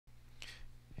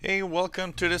Hey,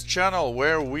 welcome to this channel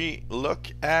where we look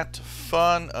at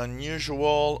fun,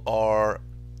 unusual, or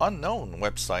unknown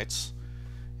websites,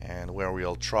 and where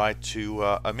we'll try to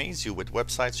amaze you with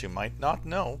websites you might not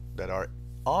know that are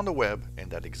on the web and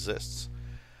that exists.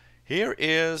 Here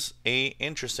is a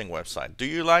interesting website. Do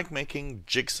you like making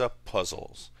jigsaw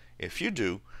puzzles? If you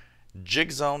do,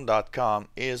 JigZone.com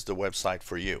is the website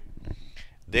for you.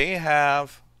 They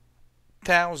have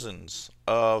thousands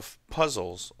of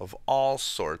puzzles of all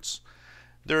sorts.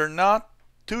 They're not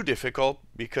too difficult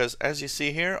because, as you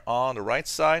see here on the right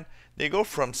side, they go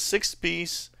from 6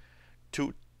 piece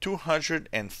to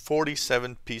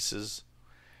 247 pieces,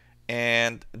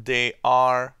 and they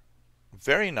are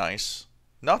very nice,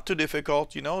 not too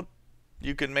difficult.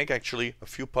 You can make actually a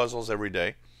few puzzles every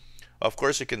day. Of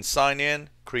course, you can sign in,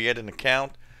 create an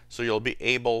account, so you'll be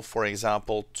able, for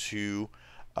example, to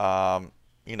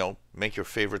make your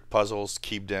favorite puzzles,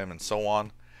 keep them, and so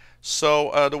on.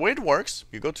 So the way it works,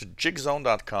 you go to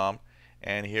JigZone.com,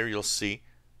 and here you'll see,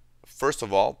 first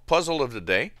of all, puzzle of the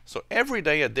day. So every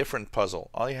day a different puzzle.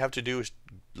 All you have to do is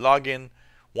log in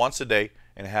once a day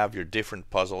and have your different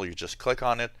puzzle. You just click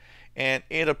on it, and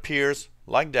it appears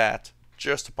like that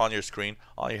just upon your screen.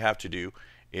 All you have to do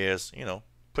is,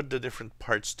 put the different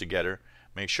parts together.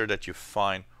 Make sure that you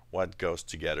find what goes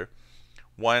together.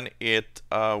 When it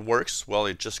works, well,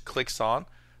 it just clicks on.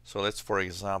 So let's, for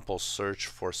example, search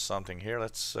for something here.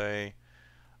 Let's say,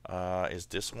 is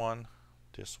this one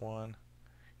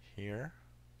here?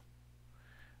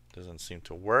 Doesn't seem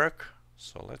to work.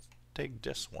 So let's take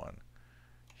this one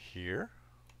here.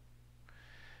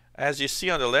 As you see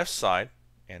on the left side,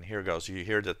 and here goes, you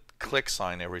hear the click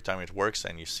sign every time it works,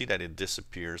 and you see that it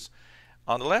disappears.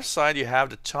 On the left side, you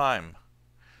have the time.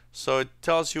 So it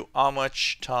tells you how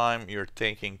much time you're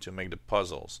taking to make the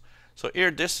puzzles. So here,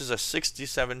 this is a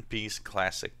 67-piece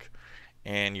classic,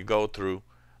 and you go through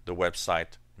the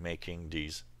website making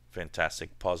these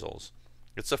fantastic puzzles.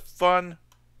 It's a fun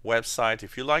website.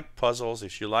 If you like puzzles,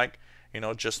 if you like,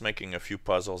 just making a few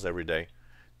puzzles every day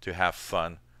to have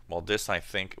fun, well, this, I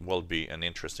think, will be an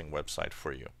interesting website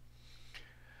for you.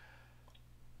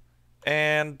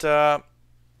 And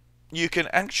you can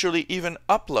actually even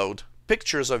upload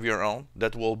pictures of your own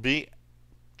that will be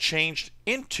changed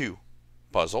into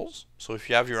puzzles. So if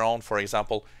you have your own, for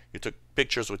example, you took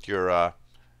pictures with your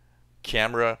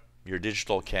camera, your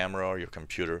digital camera or your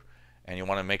computer, and you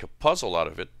want to make a puzzle out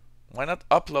of it, why not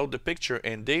upload the picture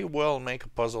and they will make a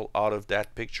puzzle out of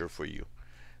that picture for you,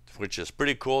 which is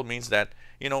pretty cool. It means that,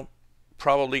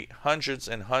 probably hundreds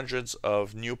and hundreds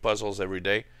of new puzzles every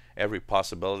day, every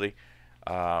possibility.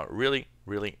 Really,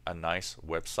 really a nice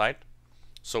website.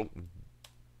 So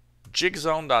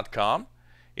JigZone.com.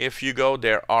 If you go,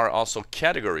 there are also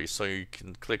categories, so you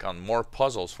can click on more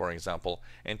puzzles, for example,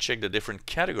 and check the different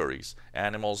categories: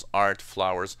 animals, art,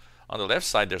 flowers. On the left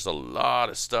side, there's a lot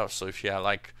of stuff. So if you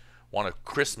want a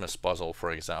Christmas puzzle,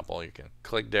 for example, you can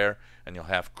click there and you'll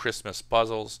have Christmas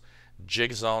puzzles.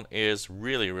 JigZone is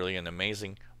really, really an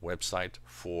amazing website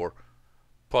for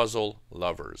puzzle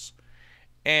lovers.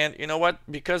 And you know what?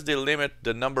 Because they limit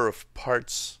the number of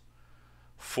parts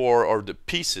or the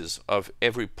pieces of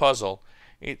every puzzle,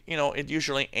 it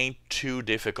usually ain't too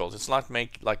difficult. It's not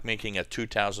like making a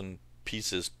 2,000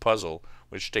 pieces puzzle,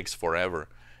 which takes forever.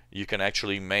 You can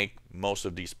actually make most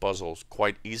of these puzzles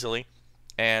quite easily,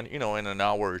 and in an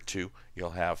hour or two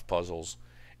you'll have puzzles,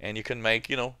 and you can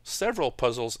make several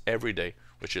puzzles every day,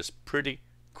 which is pretty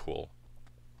cool.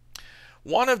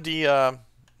 One of the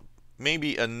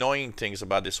maybe annoying things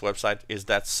about this website is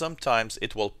that sometimes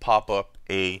it will pop up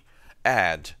a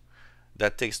ad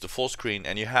that takes the full screen,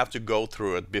 and you have to go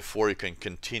through it before you can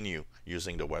continue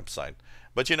using the website.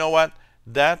 But you know what?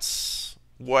 That's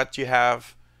what you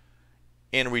have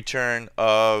in return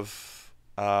of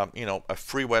a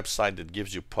free website that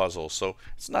gives you puzzles. So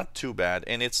it's not too bad,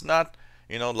 and it's not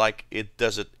like it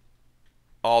does it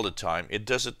all the time. It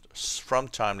does it from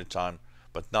time to time,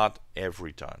 but not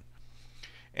every time.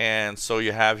 And so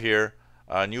you have here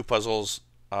new puzzles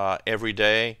every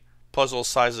day. Puzzle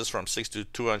sizes from 6 to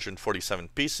 247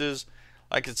 pieces.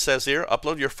 Like it says here,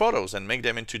 upload your photos and make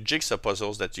them into jigsaw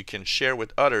puzzles that you can share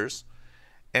with others.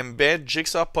 Embed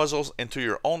jigsaw puzzles into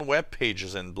your own web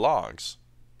pages and blogs.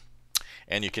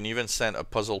 And you can even send a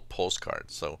puzzle postcard.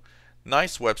 So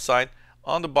nice website.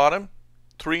 On the bottom,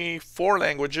 4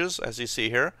 languages, as you see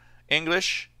here: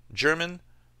 English, German,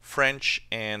 French,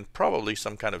 and probably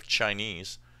some kind of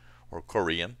Chinese or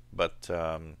Korean, but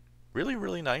really,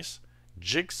 really nice.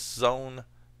 JigZone.com.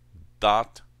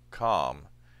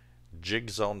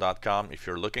 JigZone.com. If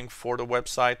you're looking for the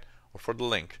website or for the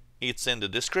link, it's in the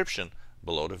description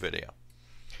below the video.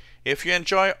 If you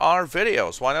enjoy our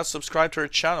videos, why not subscribe to our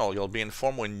channel? You'll be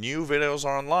informed when new videos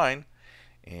are online,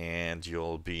 and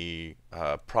you'll be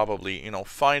probably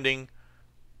finding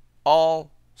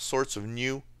all sorts of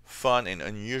new, fun, and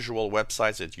unusual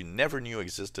websites that you never knew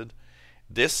existed.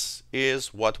 This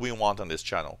is what we want on this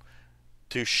channel,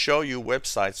 to show you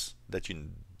websites that you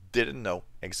didn't know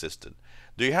existed.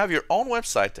 Do you have your own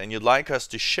website and you'd like us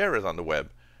to share it on the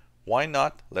web? Why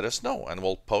not let us know, and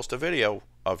we'll post a video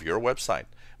of your website.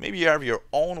 Maybe you have your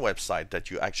own website that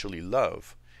you actually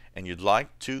love and you'd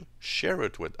like to share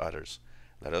it with others.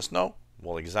 Let us know.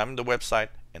 We'll examine the website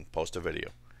and post a video.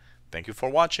 Thank you for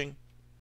watching.